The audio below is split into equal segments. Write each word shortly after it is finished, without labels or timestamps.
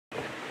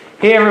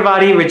Hey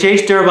everybody,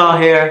 Rajesh Durbal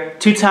here,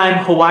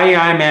 two-time Hawaii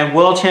Ironman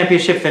World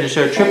Championship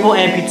finisher, triple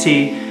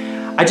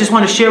amputee. I just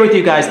want to share with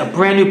you guys a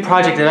brand new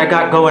project that I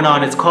got going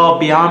on. It's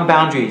called Beyond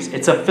Boundaries.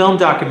 It's a film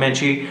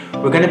documentary.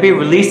 We're going to be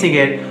releasing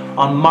it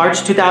on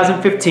March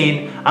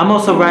 2015. I'm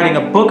also writing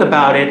a book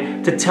about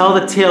it to tell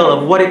the tale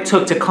of what it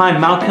took to climb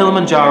Mount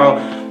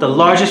Kilimanjaro, the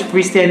largest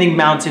freestanding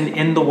mountain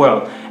in the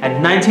world.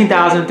 At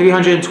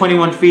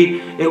 19,321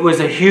 feet, it was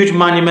a huge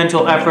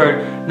monumental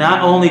effort,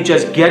 not only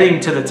just getting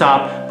to the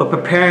top, but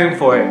preparing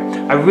for it.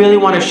 I really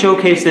want to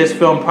showcase this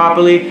film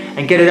properly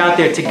and get it out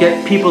there to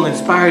get people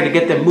inspired, to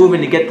get them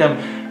moving, to get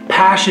them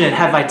passionate,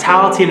 have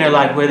vitality in their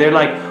life, where they're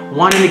like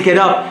wanting to get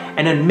up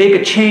and then make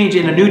a change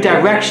in a new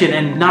direction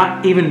and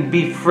not even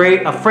be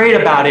afraid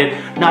about it,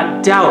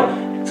 not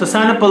doubt. So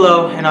sign up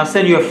below and I'll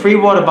send you a free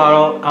water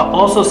bottle. I'll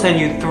also send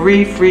you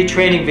 3 free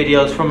training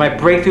videos from my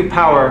Breakthrough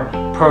Power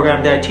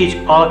program that I teach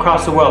all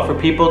across the world for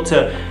people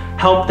to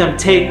help them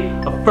take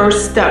a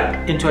first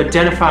step into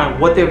identifying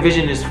what their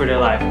vision is for their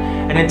life,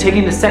 and then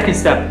taking the second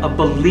step of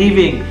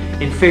believing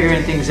in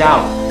figuring things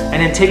out,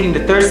 and then taking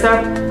the third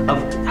step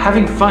of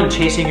having fun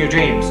chasing your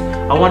dreams.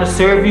 I want to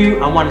serve you.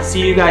 I want to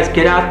see you guys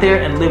get out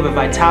there and live with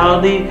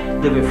vitality,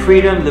 live with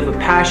freedom, live with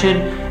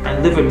passion,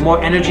 and live with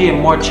more energy and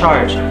more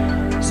charge.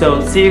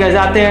 So see you guys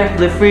out there.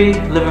 Live free,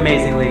 live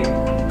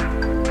amazingly.